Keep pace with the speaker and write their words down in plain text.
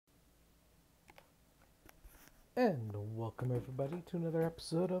And welcome everybody to another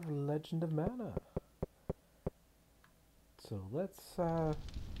episode of Legend of Mana. So let's start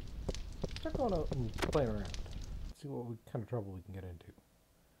going out and playing around. See what kind of trouble we can get into.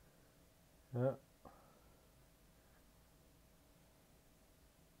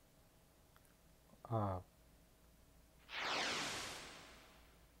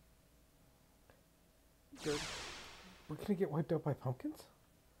 We're gonna get wiped out by pumpkins?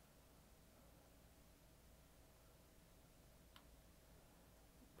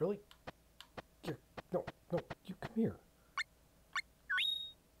 Really? Here, no, you come here.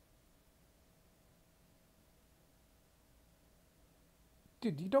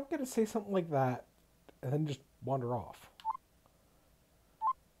 Dude, you don't get to say something like that and then just wander off.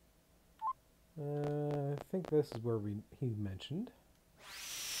 I think this is where he mentioned.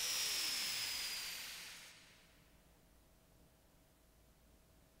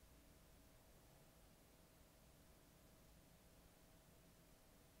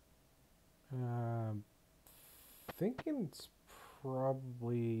 Thinking it's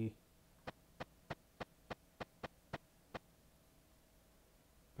probably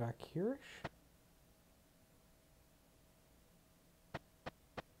back here-ish.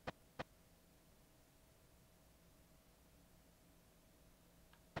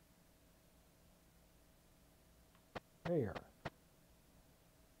 There you are.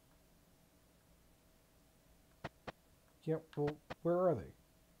 Yep, well, where are they?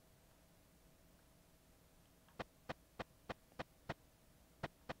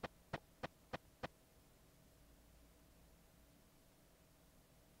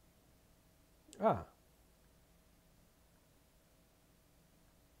 Ah.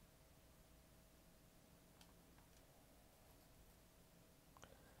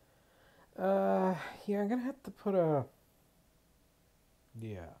 Yeah, I'm gonna have to put a...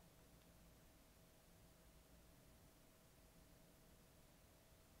 Yeah.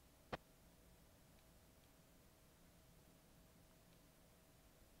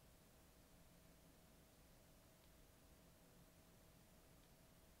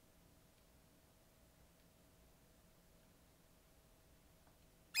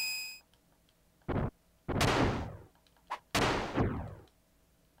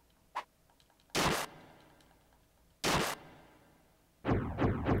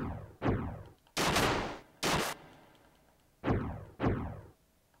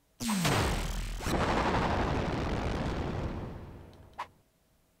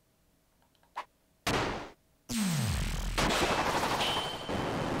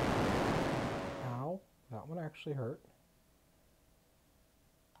 Ow. That one actually hurt.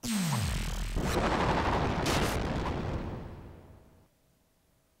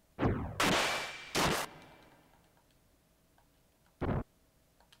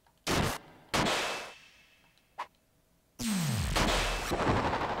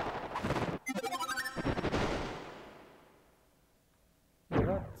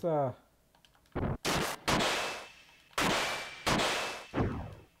 Yeah, that's,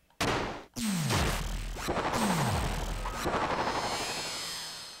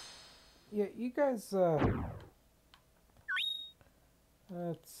 Yeah, you guys,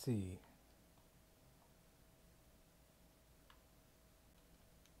 let's see.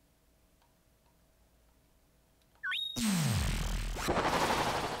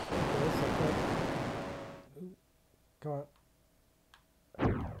 Ooh, come on.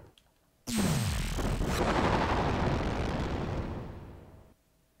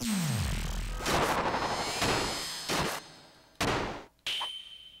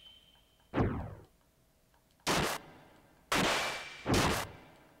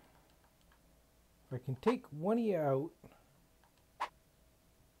 If I can take one of you out...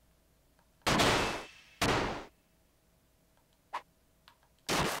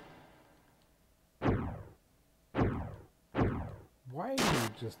 Why are you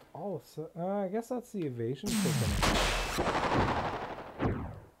just all of a sudden... I guess that's the evasion kicking in.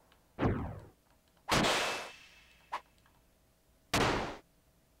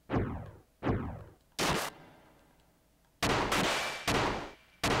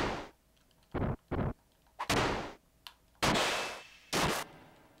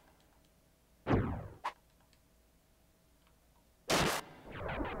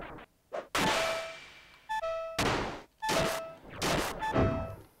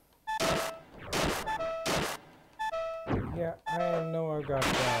 Yeah, I know I've got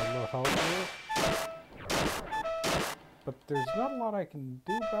low health here, but there's not a lot I can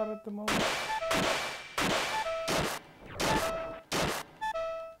do about it at the moment.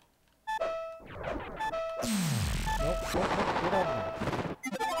 Nope, get out of here.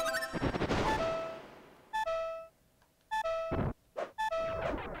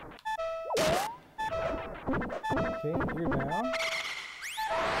 you're down.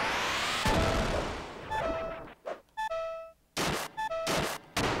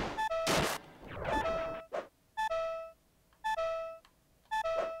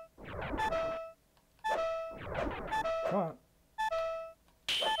 Come on.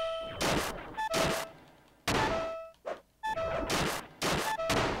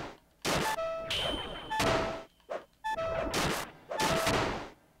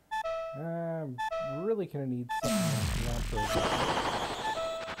 I'm really gonna need something like that.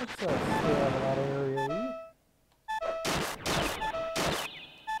 Let's stay out of that area.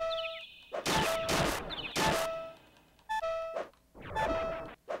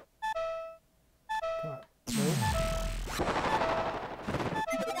 Come on. Nope.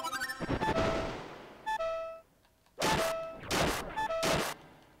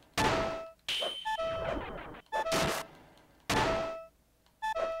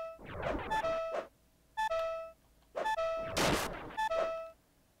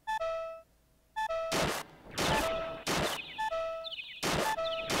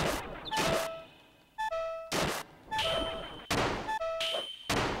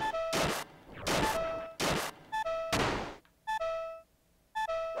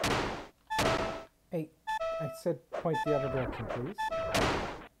 Hey, I said point the other direction, please.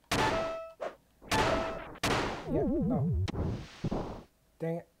 Yeah, no.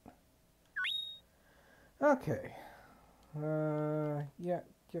 Dang it. Okay. Yeah,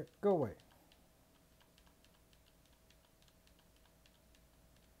 go away.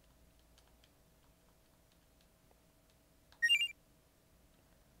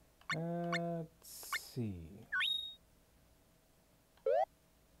 Let's see.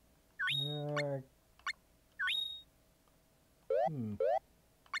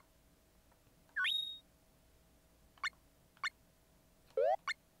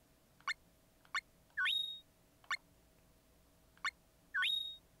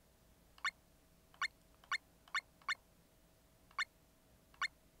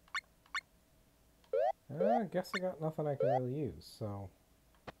 I guess I got nothing I can really use, so...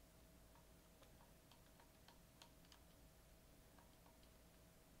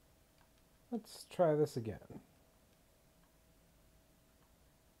 Let's try this again.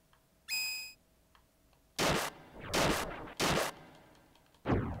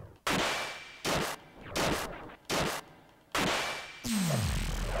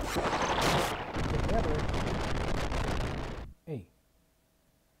 Together. Hey.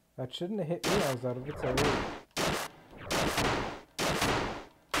 That shouldn't have hit me. I was out of its area.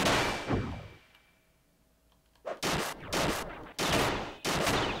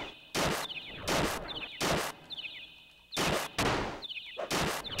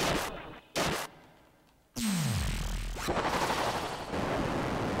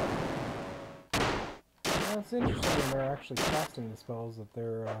 It's interesting when they're actually casting the spells that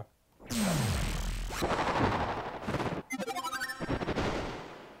they're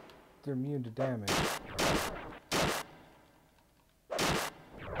immune to damage.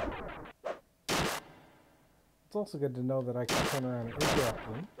 It's also good to know that I can turn around and interrupt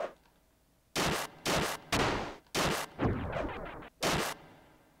them.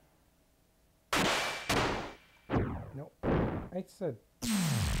 Nope. I said...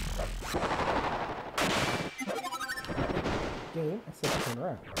 Game, I said turn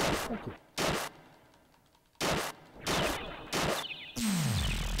around. Thank you.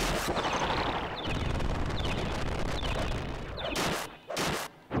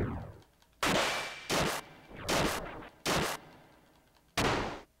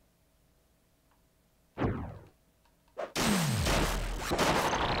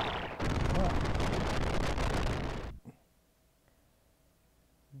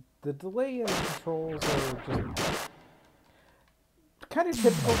 The delay in the controls are just kind of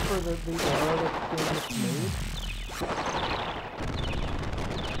typical for the era that the game was made.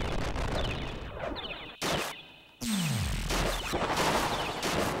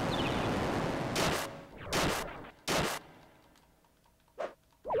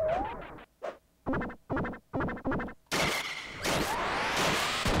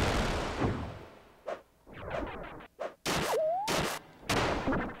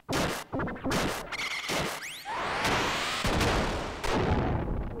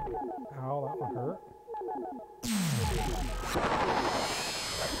 Ow, that one hurt.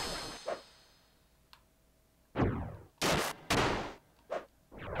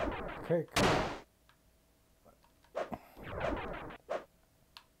 Okay, come on.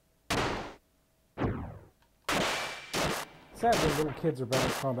 Sadly, little kids are better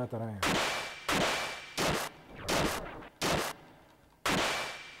at combat than I am.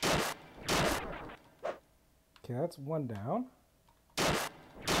 Okay, that's one down. If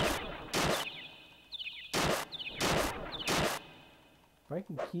I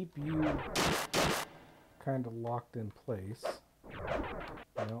can keep you kind of locked in place.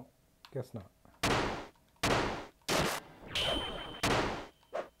 No, guess not.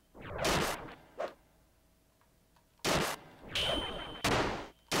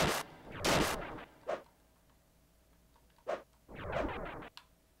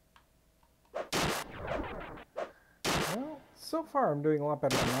 Well, so far I'm doing a lot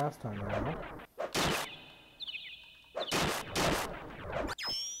better than last time around.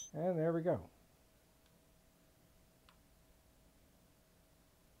 And there we go.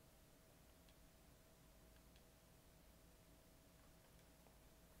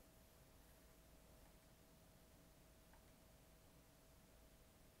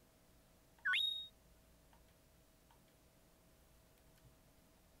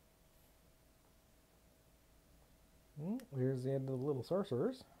 Here's the end of the little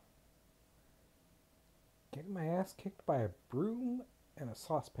sorcerers. Getting my ass kicked by a broom and a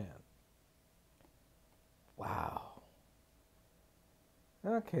saucepan. Wow.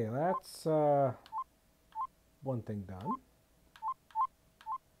 Okay, that's one thing done.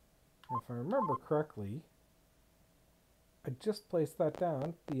 If I remember correctly, I just placed that down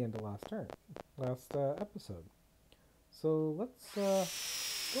at the end of last episode. So let's go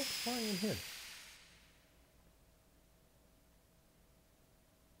flying in here.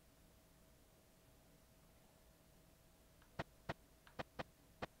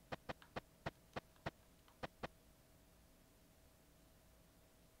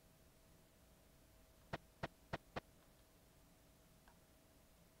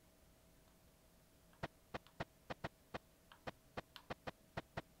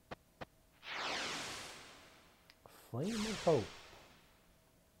 Flame of Hope.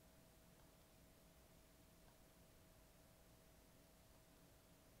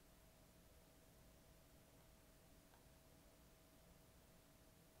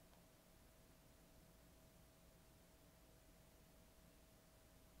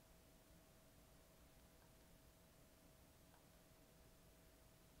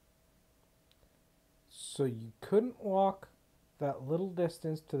 So you couldn't walk that little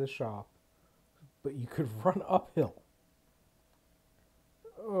distance to the shop, but you could run uphill.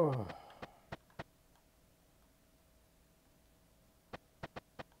 Ugh.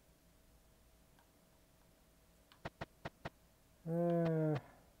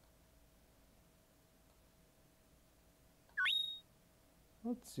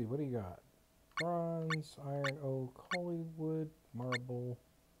 Let's see, what do you got? Bronze, iron, oak, Hollywood, marble.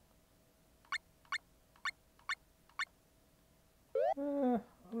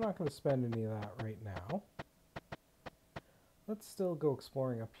 I'm not going to spend any of that right now. Let's still go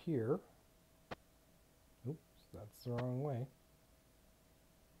exploring up here. Oops, that's the wrong way.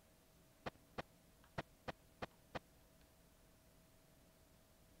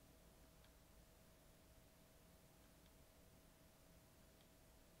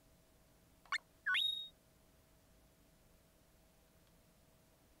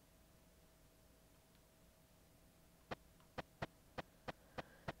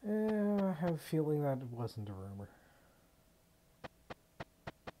 I have a feeling that it wasn't a rumor.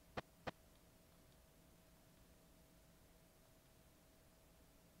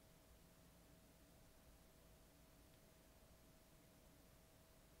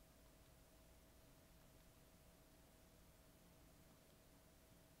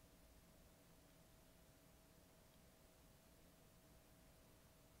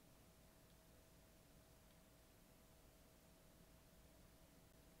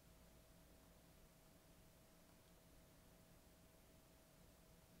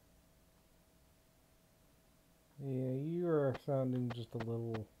 Yeah, you are sounding just a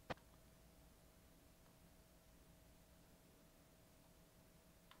little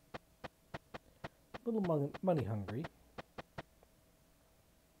money hungry.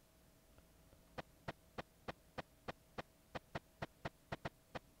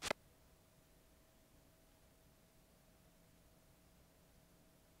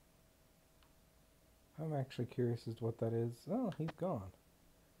 I'm actually curious as to what that is. Oh, he's gone.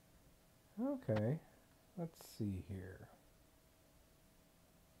 Okay, let's see here.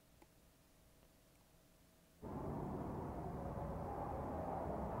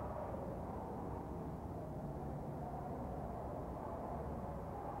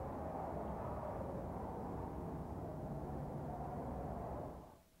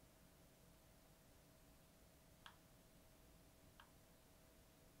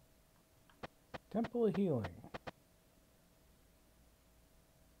 Temple of Healing.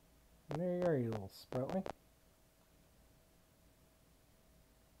 And there you are, you little sproutling.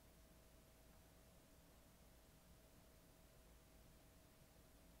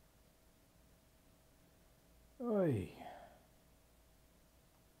 Oy.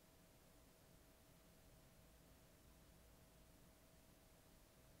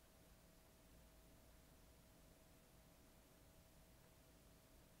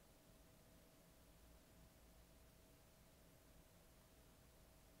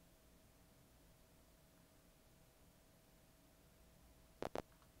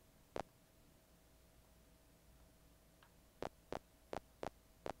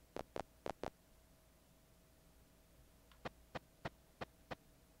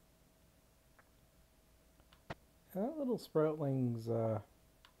 That little sproutling's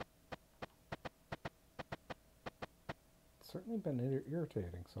certainly been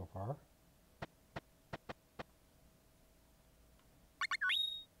irritating so far.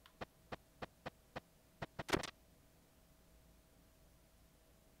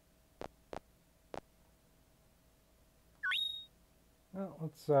 Well,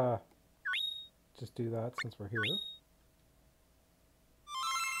 let's just do that since we're here.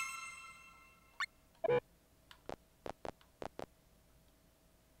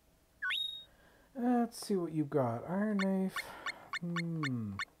 Let's see what you've got. Iron knife.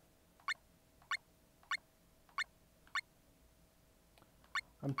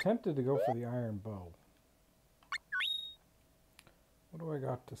 I'm tempted to go for the iron bow. What do I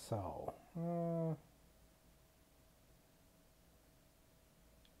got to sell?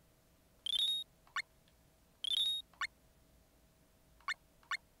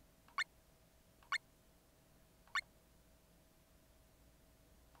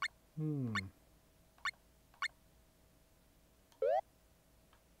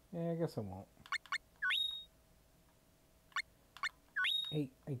 Yeah, I guess I won't. Hey,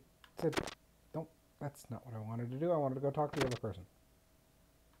 I said, don't, that's not what I wanted to do. I wanted to go talk to the other person.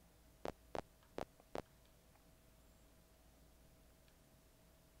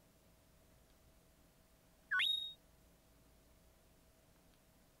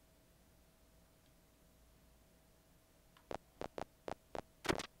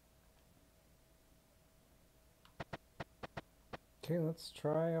 Okay, let's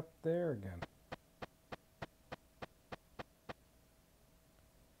try up there again.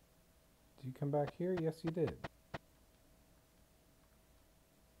 Did you come back here? Yes, you did.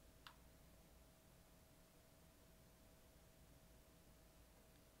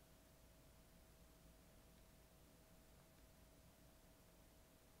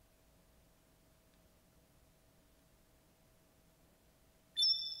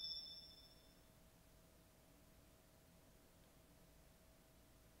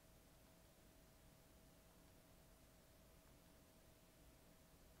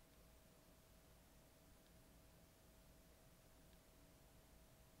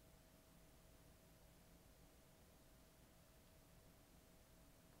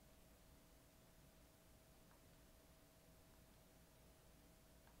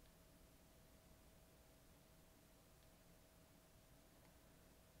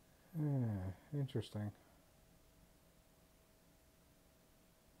 Interesting.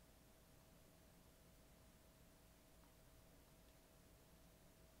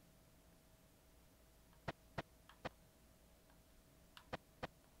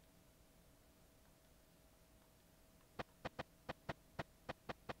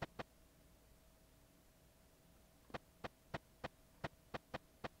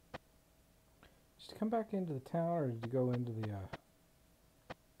 Did you come back into the town, or did you go into the,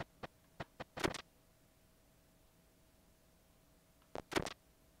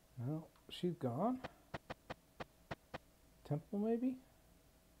 Well, she's gone? Temple, maybe?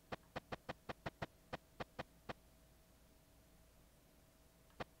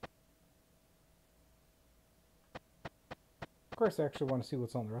 Of course, I actually want to see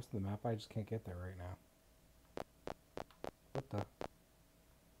what's on the rest of the map. I just can't get there right now. What the?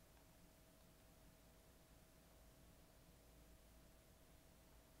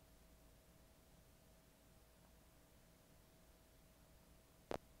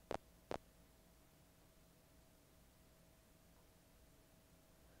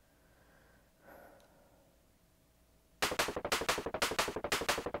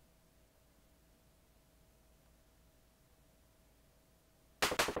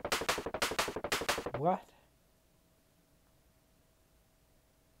 What?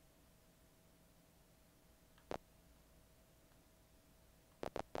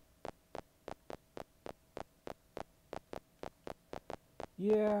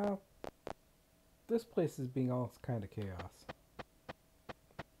 Yeah, this place is being all kind of chaos.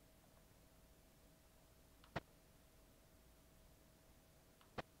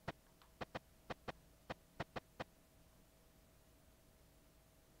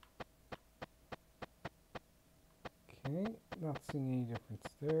 Okay, not seeing any difference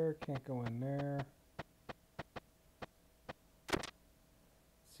there. Can't go in there.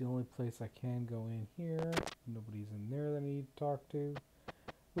 It's the only place I can go in here. Nobody's in there that I need to talk to.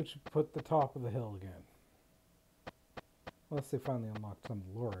 Which would put the top of the hill again. Unless they finally unlocked some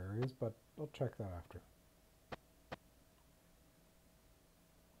of the lower areas, but I'll check that after.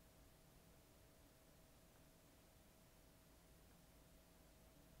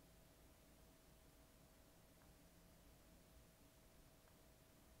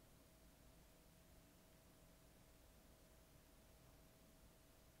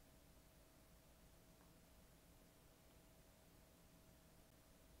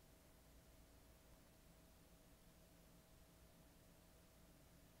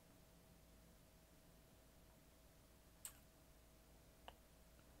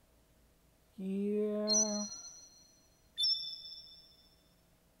 Yeah.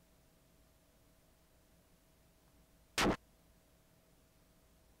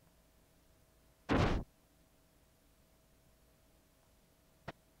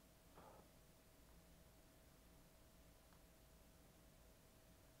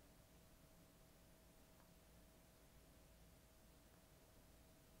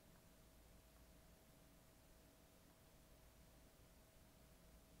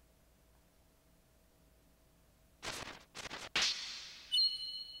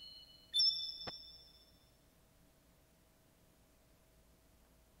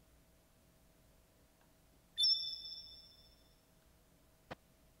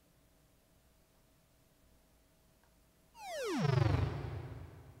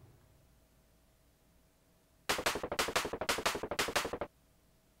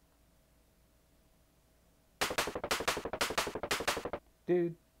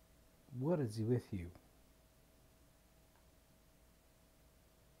 Dude, what is with you?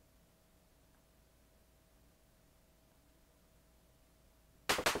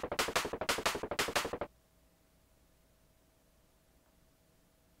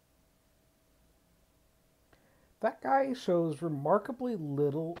 That guy shows remarkably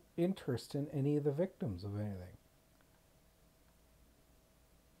little interest in any of the victims of anything.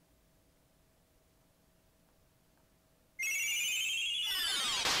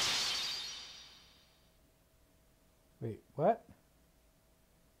 Wait, what?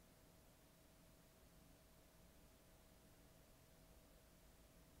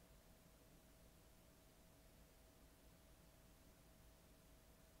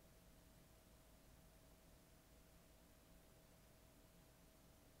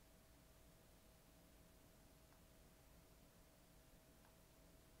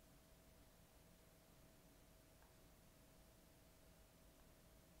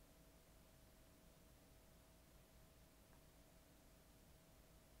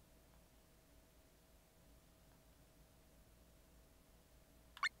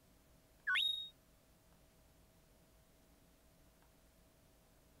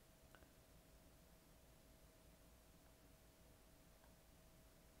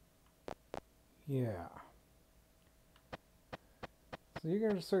 Yeah. So you're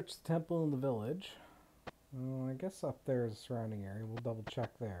going to search the temple in the village. Well, I guess up there is the surrounding area. We'll double check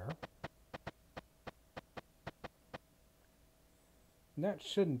there. And that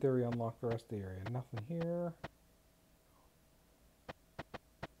should, in theory, unlock the rest of the area. Nothing here.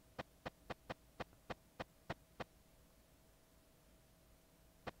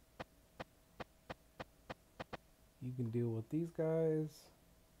 You can deal with these guys.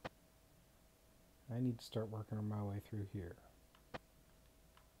 I need to start working on my way through here.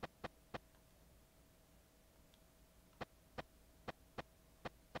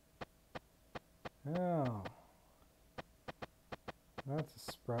 Oh. That's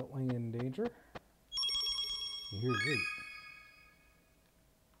a sproutling in danger. You're right.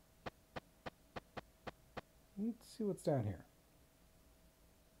 Let's see what's down here.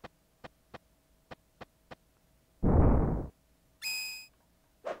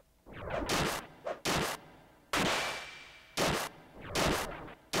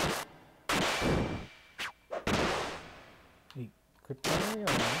 Hey, quit playing me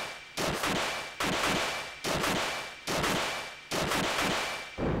around.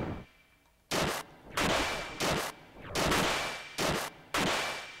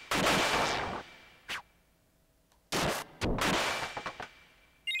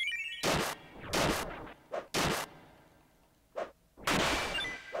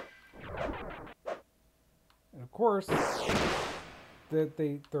 And of course,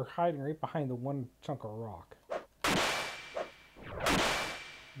 they're hiding right behind the one chunk of rock.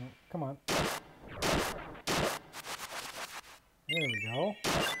 No, come on. There we go.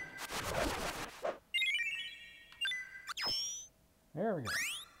 There we go.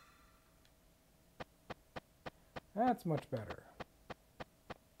 That's much better.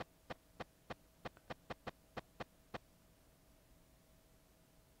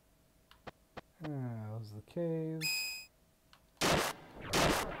 Those are the caves.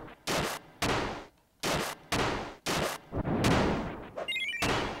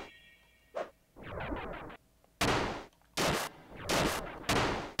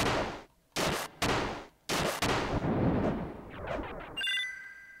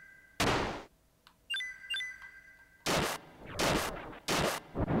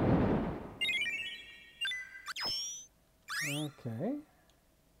 Okay.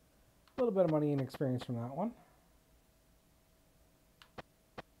 A little bit of money and experience from that one.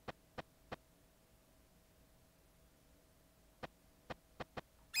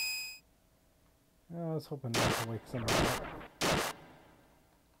 I was hoping not to wake somebody up.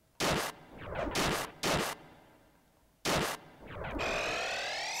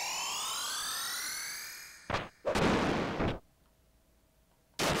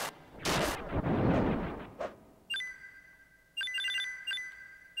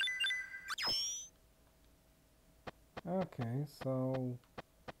 Okay, so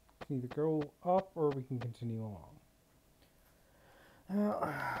we can either go up or we can continue along.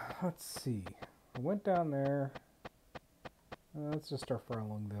 Let's see. I went down there. Let's just start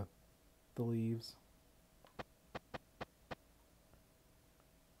following the leaves.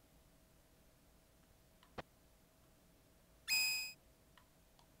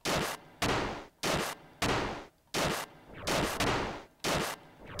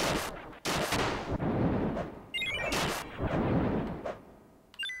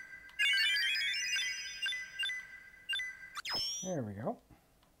 There we go.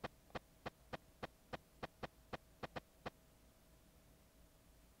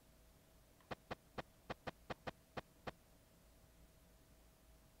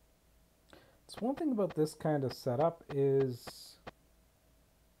 So one thing about this kind of setup is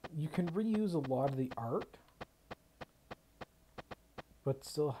you can reuse a lot of the art, but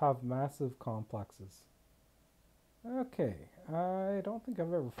still have massive complexes. Okay, I don't think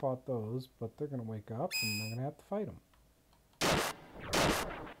I've ever fought those, but they're going to wake up and I'm going to have to fight them.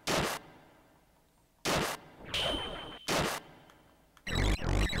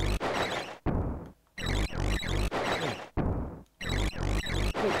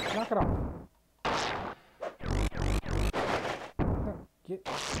 Hey, knock it off. No,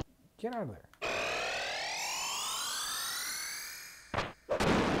 get out of there.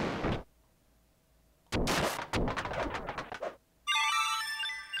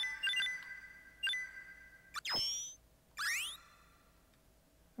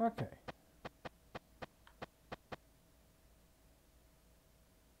 Okay.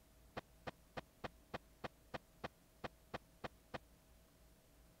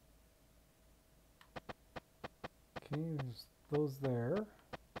 Okay, there's those there.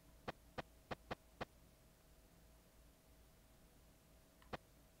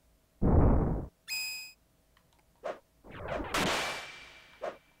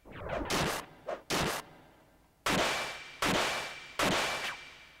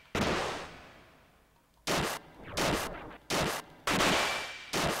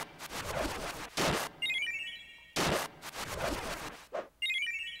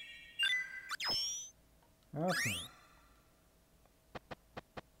 Okay.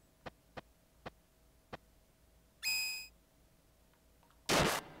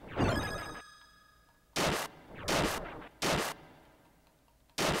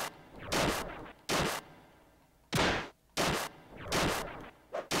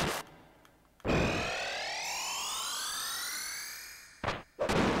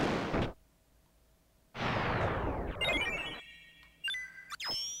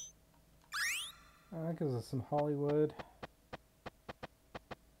 That gives us some Hollywood.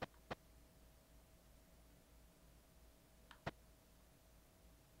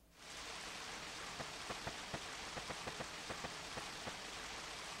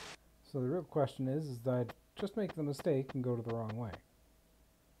 So the real question is that I'd just make the mistake and go to the wrong way.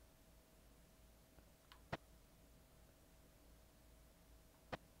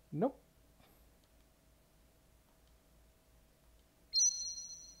 Nope.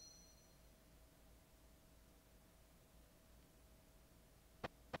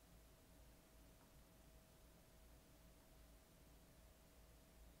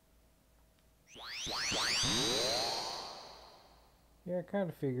 Yeah, I kind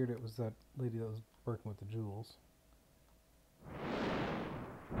of figured it was that lady that was working with the jewels.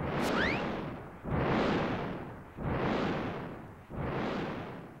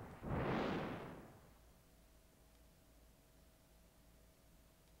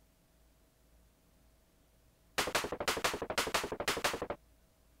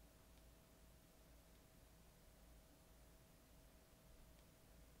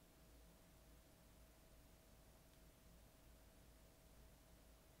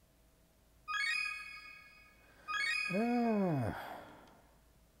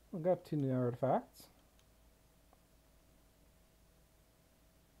 I got 2 new artifacts.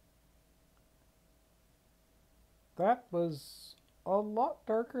 That was a lot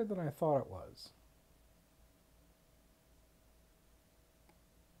darker than I thought it was.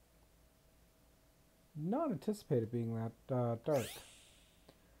 Not anticipated being that dark.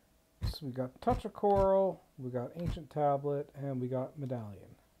 So we got Touch of Coral, we got Ancient Tablet, and we got Medallion.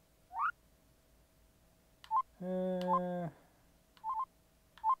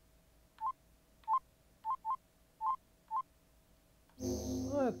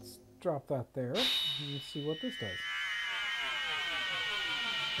 Let's drop that there and see what this does.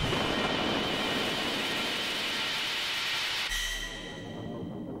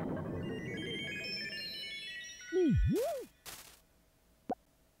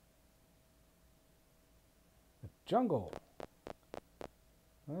 The jungle.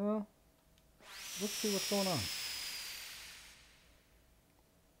 Well, let's see what's going on.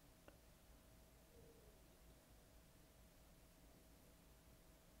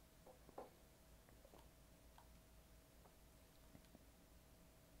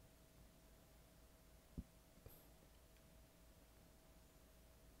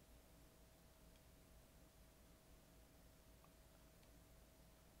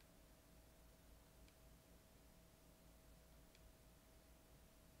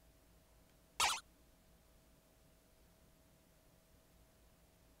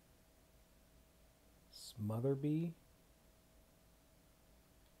 Smother Bee.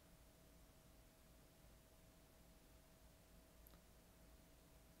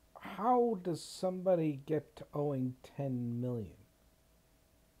 How does somebody get to owing 10 million?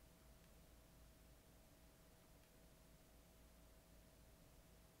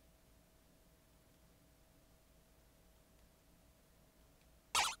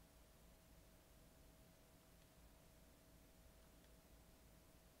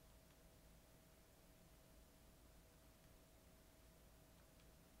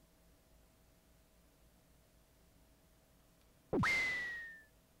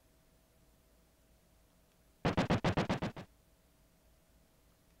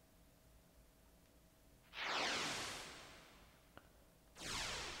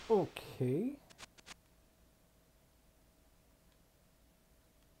 Okay.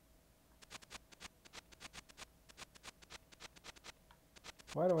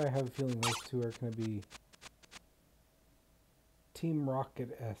 Why do I have a feeling those two are going to be Team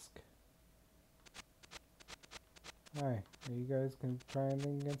Rocket-esque? Hi, are you guys going to try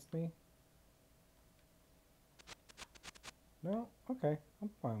anything against me? No? Okay, I'm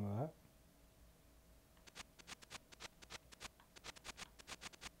fine with that.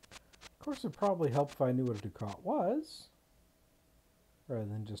 Of course, it'd probably help if I knew what a Ducat was, rather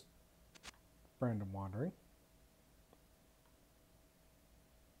than just random wandering.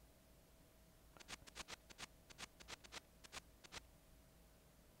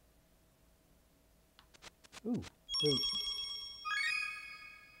 Ooh, wait.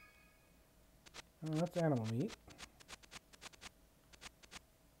 Oh, that's animal meat.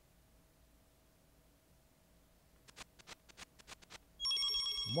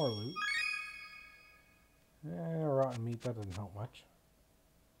 More loot. Rotten meat, that doesn't help much.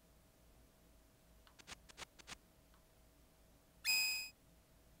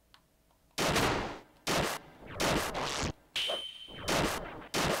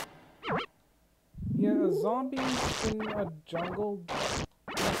 Yeah, zombies in a jungle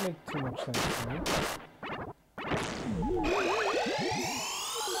don't make too much sense to me.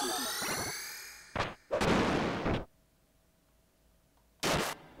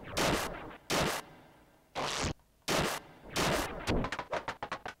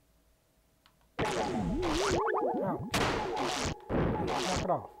 Ow. Knock it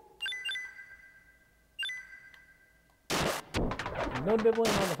off. No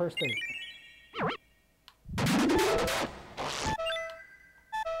nibbling on the first date.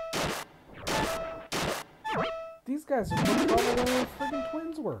 These guys are more trouble than the friggin'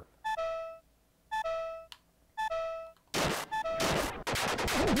 twins were.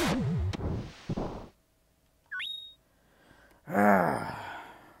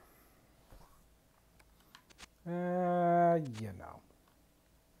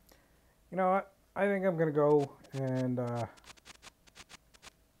 You know what? I think I'm gonna go and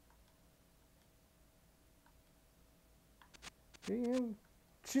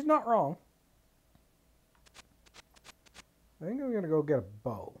she's not wrong. I think I'm gonna go get a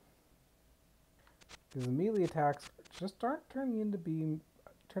bow. Because the melee attacks just aren't turning out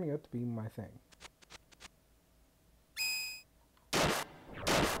to be my thing.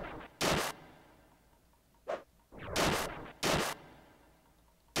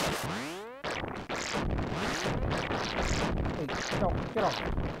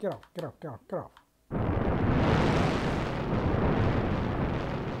 off! Get off! Get off! Get off! Get off!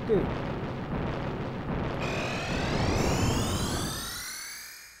 Dude.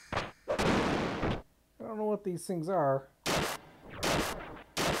 I don't know what these things are,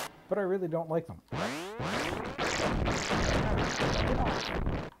 but I really don't like them.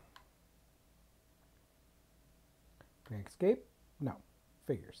 Can I escape? No.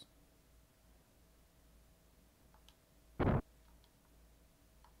 Figures.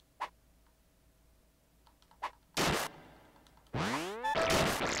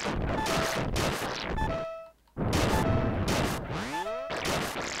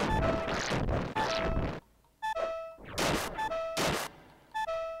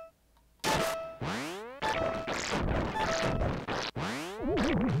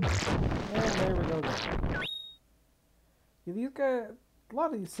 And there we go then. Yeah, these guys, a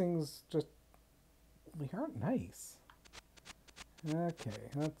lot of these things just, they aren't nice. Okay,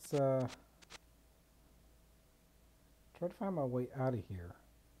 let's try to find my way out of here.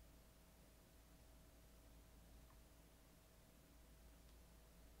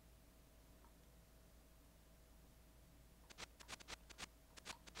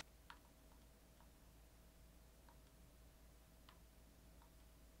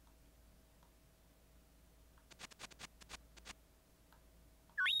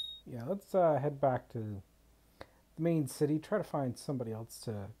 Yeah, let's head back to the main city, try to find somebody else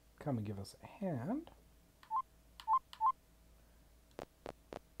to come and give us a hand.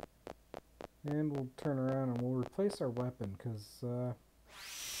 And we'll turn around and we'll replace our weapon, because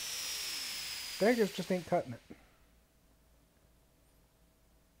daggers just ain't cutting it.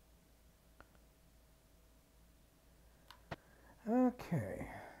 Okay.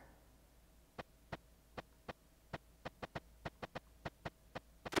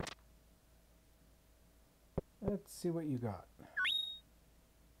 Let's see what you got.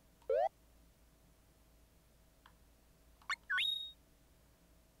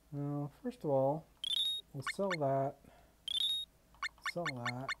 Well, first of all, we'll sell that. Sell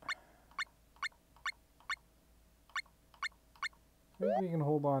that. I think we can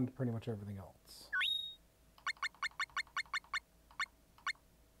hold on to pretty much everything else.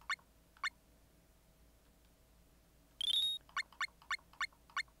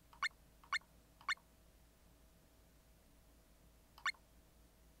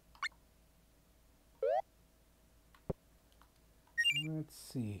 Let's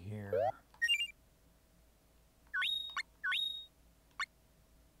see here.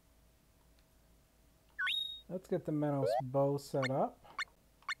 Let's get the Menos bow set up.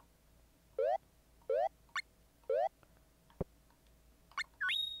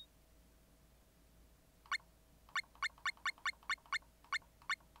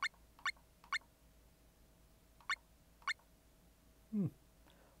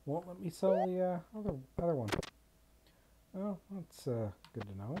 Won't let me sell the other one. Well, that's good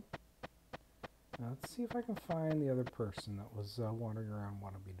to know. Now, let's see if I can find the other person that was wandering around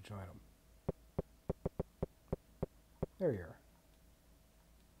wanting me to join them. There you are.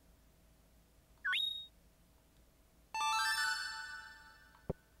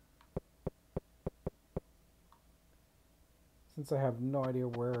 Since I have no idea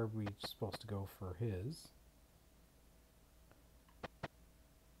where we're supposed to go for his.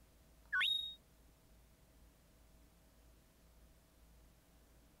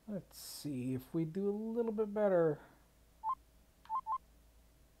 Let's see if we do a little bit better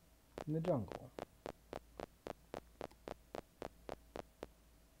in the jungle.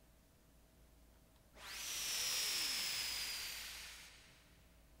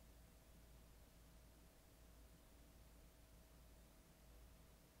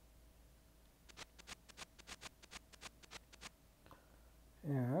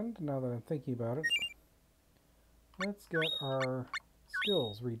 And now that I'm thinking about it, let's get our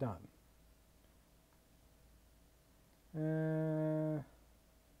skills redone.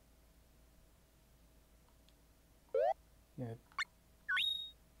 Yeah.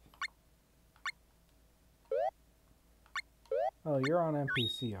 Oh, you're on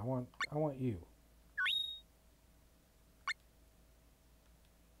NPC. I want you.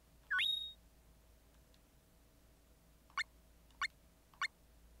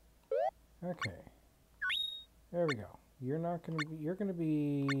 Okay. There we go. You're not gonna be, you're gonna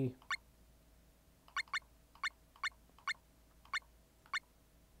be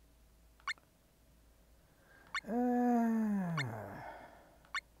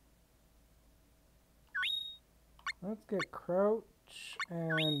let's get crouch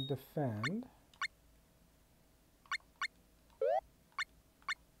and defend.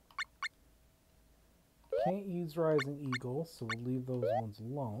 can't use Rising Eagle, so we'll leave those ones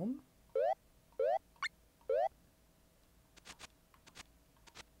alone.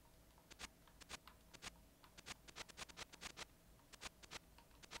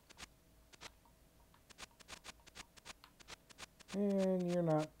 And you're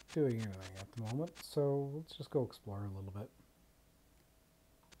not doing anything at the moment, so let's just go explore a little bit.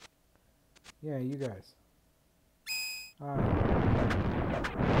 Yeah, you guys.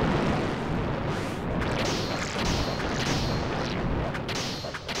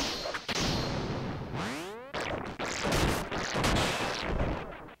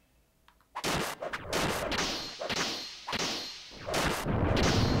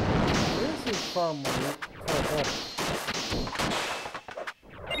 This is far better.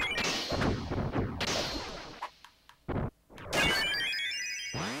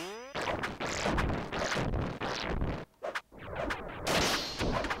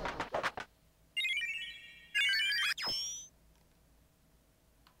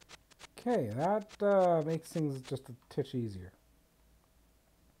 Okay, that makes things just a titch easier.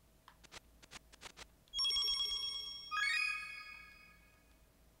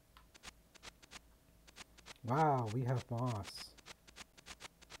 Wow, we have moss.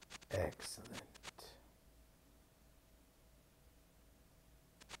 Excellent.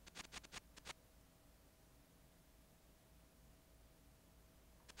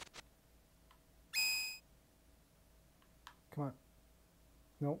 Come on.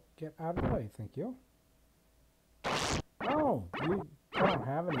 Nope, get out of the way, thank you. Oh, you don't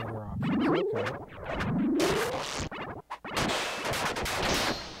have any other options. Okay.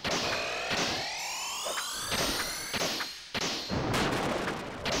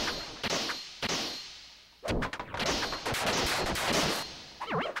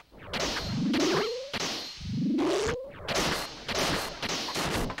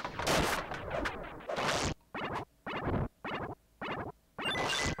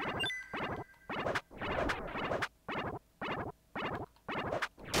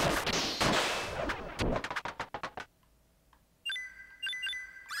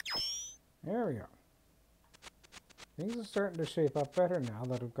 There we go. Things are starting to shape up better now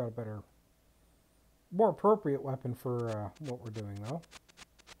that we've got a better, more appropriate weapon for what we're doing, though.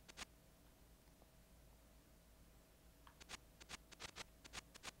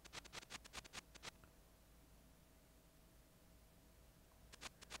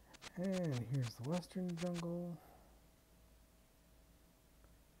 And here's the western jungle.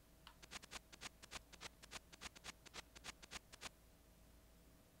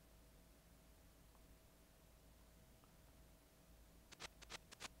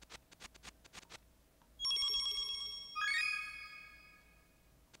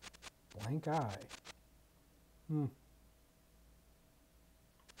 Blank eye.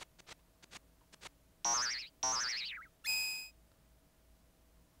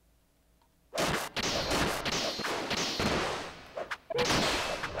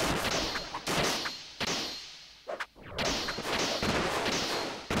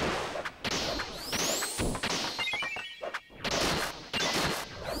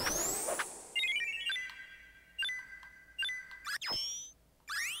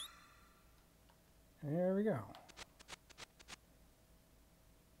 There we go.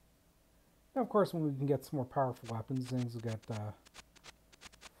 Now, of course, when we can get some more powerful weapons, things will get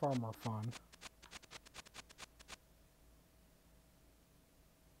far more fun.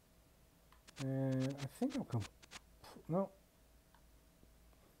 And I think I'll come... No.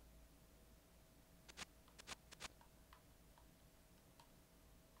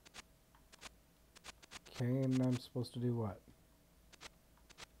 Okay, and I'm supposed to do what?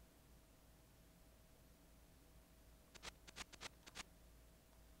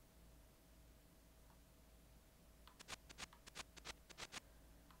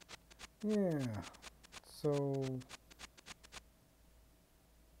 Yeah, so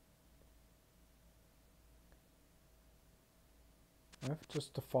I have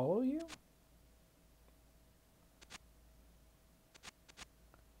just to follow you?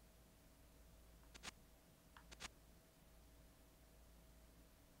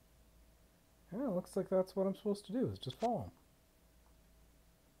 Yeah, looks like that's what I'm supposed to do, is just follow him.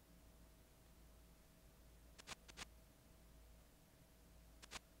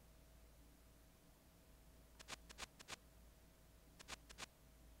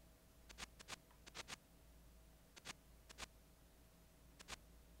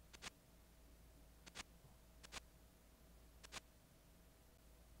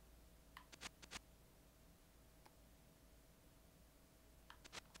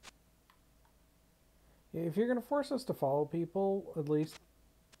 If you're going to force us to follow people, at least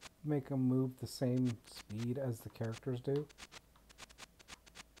make them move the same speed as the characters do.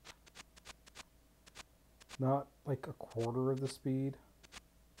 Not like a quarter of the speed.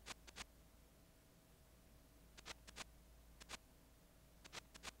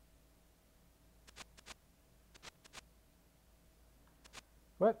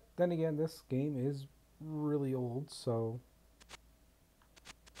 But then again, this game is really old, so...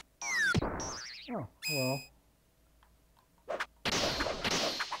 Oh, well.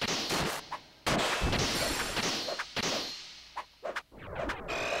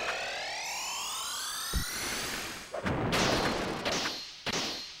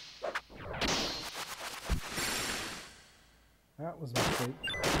 That was a mistake.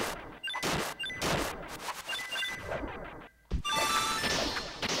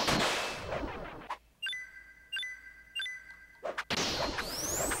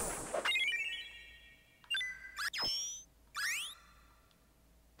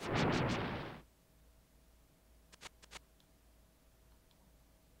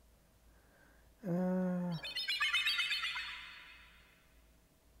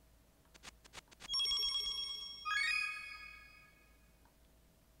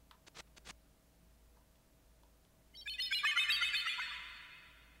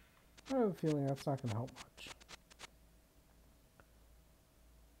 I have a feeling that's not going to help much.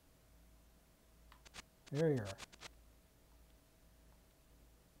 There you are.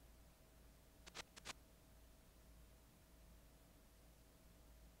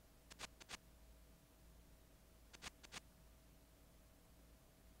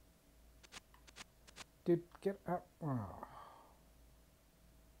 Dude, get out. Oh.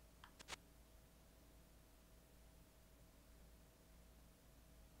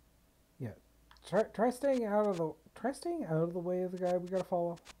 Yeah. Try staying out of the way of the guy we gotta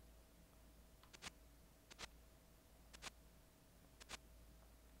follow.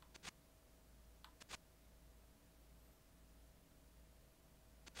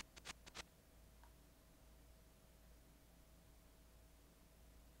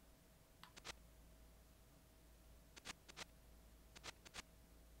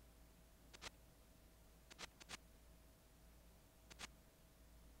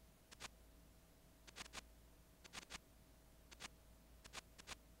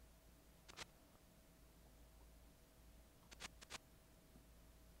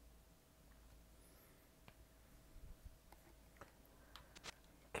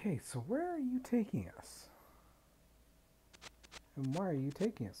 Okay, so where are you taking us? And why are you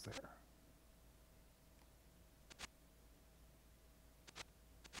taking us there?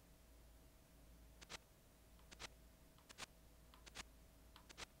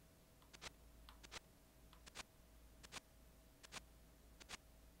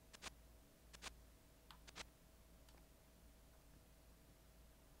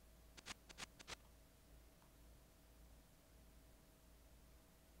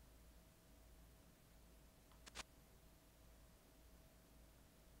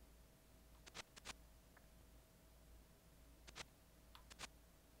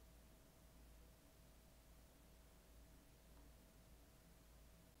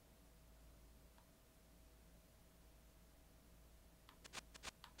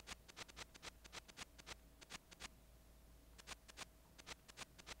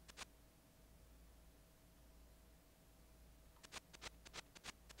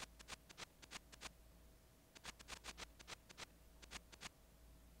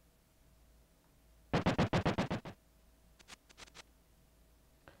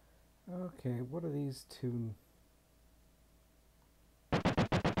 Okay, what are these two?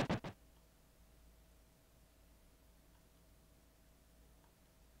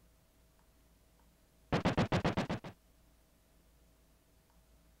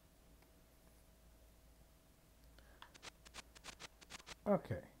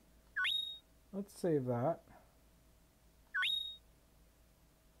 Okay. Let's save that.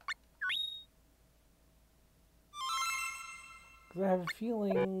 Because I have a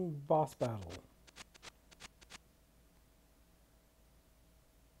feeling boss battle.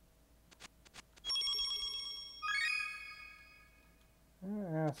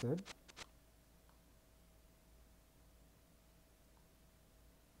 Acid.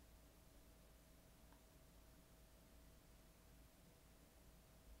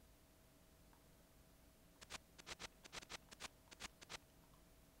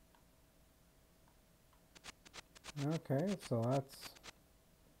 Okay, so that's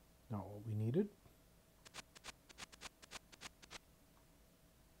not what we needed.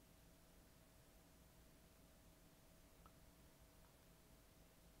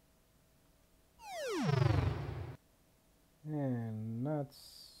 And that's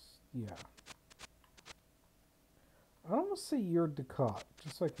Yeah. I almost say you're Ducat,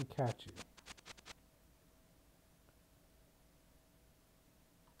 just so I can catch you.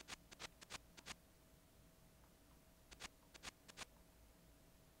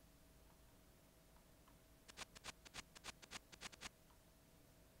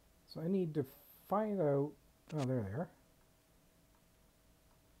 So I need to find out... Oh, there they are.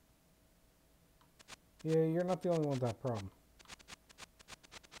 Yeah, you're not the only one with that problem.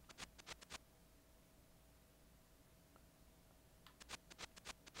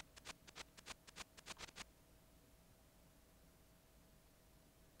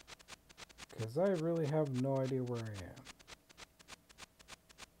 Because I really have no idea where I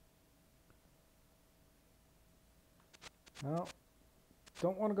am. No,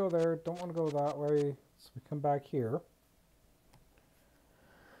 don't want to go there, don't want to go that way, so we come back here.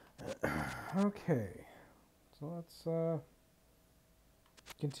 Okay, so let's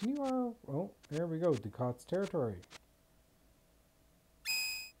continue our... Oh, there we go, Ducat's territory.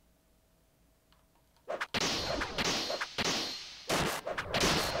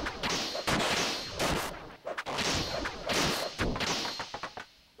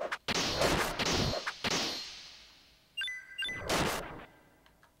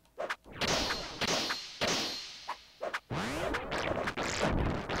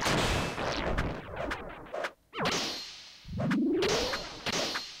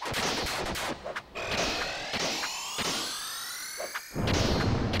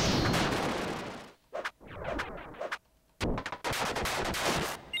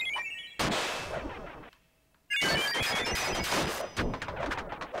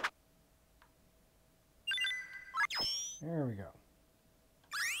 There we go.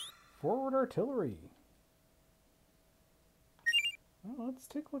 Forward artillery. Well, let's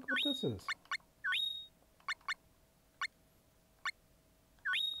take a look at what this is.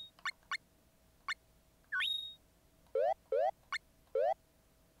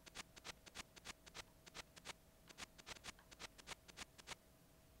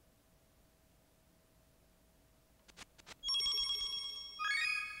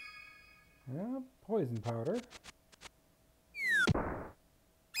 Yeah, poison powder.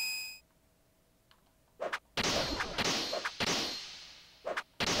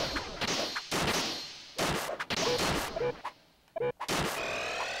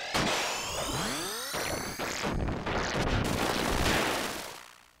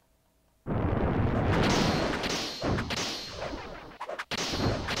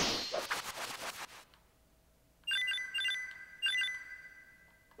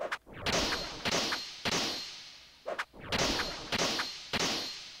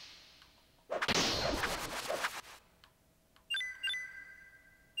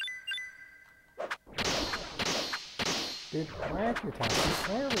 Dude, why aren't you attacking?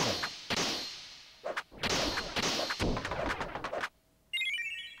 There we go.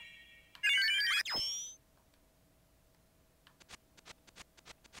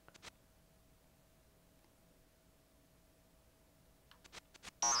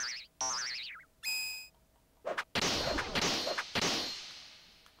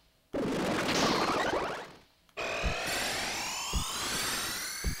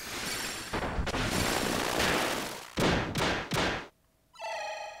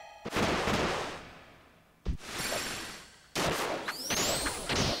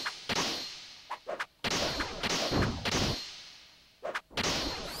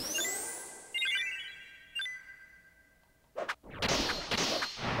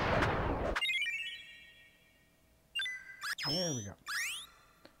 There we go.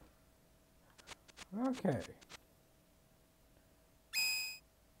 Okay.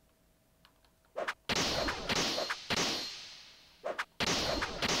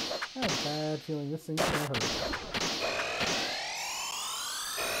 I have a bad feeling this thing's gonna hurt.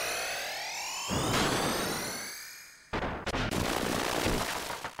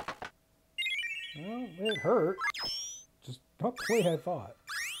 Well, it hurt. Just not the way I thought.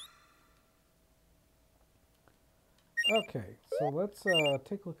 Okay, so let's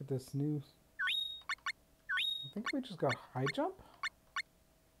take a look at this new... I think we just got high jump?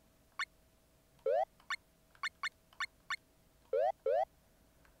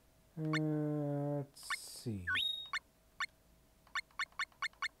 Let's see.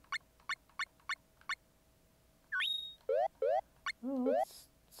 Oh, let's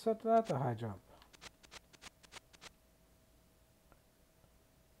set that to high jump.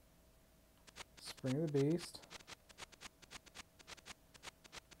 Spring of the Beast.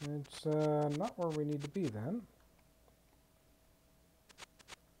 It's not where we need to be then.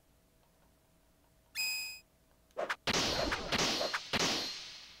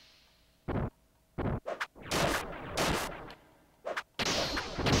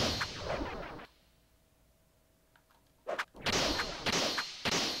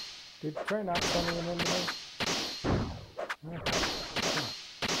 Dude, try not sending him into me. Okay.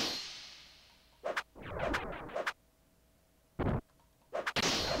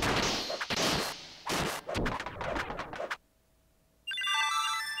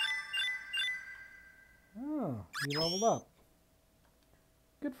 Oh, you leveled up.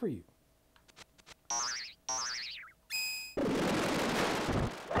 Good for you.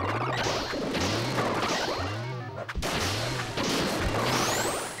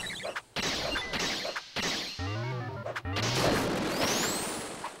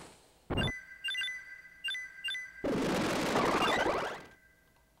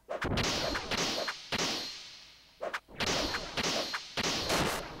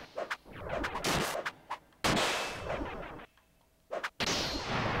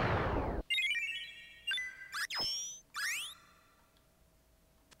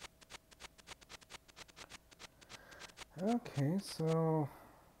 Okay, so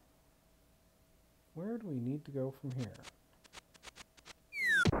where do we need to go from here?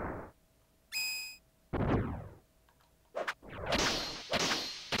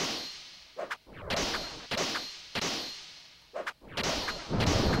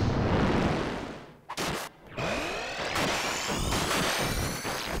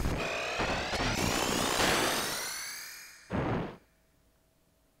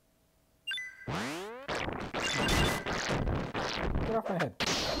 Get off my head.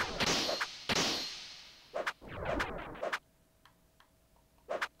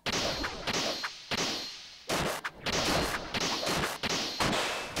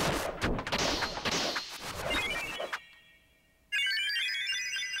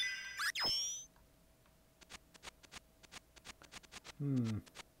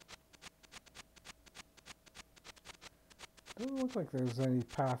 Doesn't look like there's any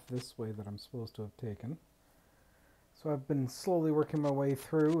path this way that I'm supposed to have taken. So I've been slowly working my way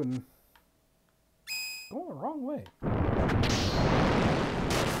through and going the wrong way.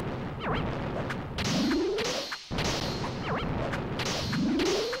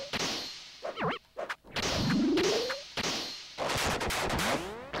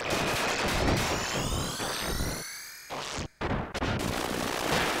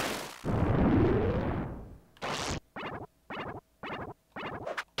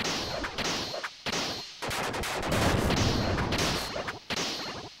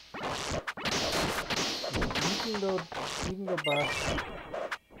 You can go back.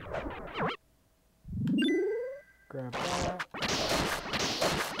 Grab that.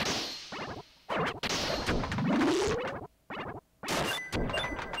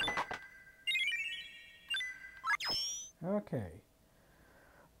 Okay.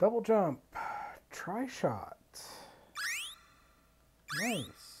 Double jump. Try shot.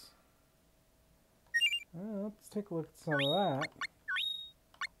 Nice. Let's take a look at some of that.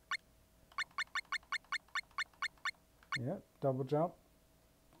 Yep, double jump.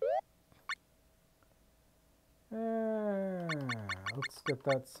 Let's get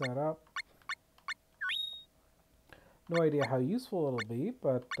that set up. No idea how useful it'll be,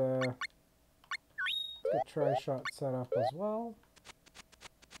 but let's get try shot set up as well.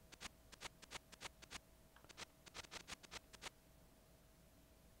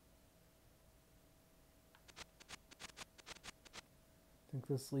 I think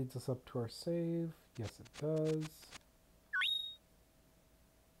this leads us up to our save. Yes, it does.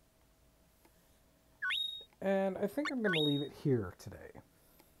 And I think I'm going to leave it here today.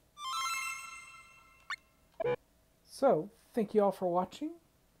 So, thank you all for watching.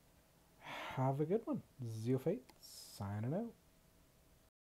 Have a good one. Zeofate, signing out.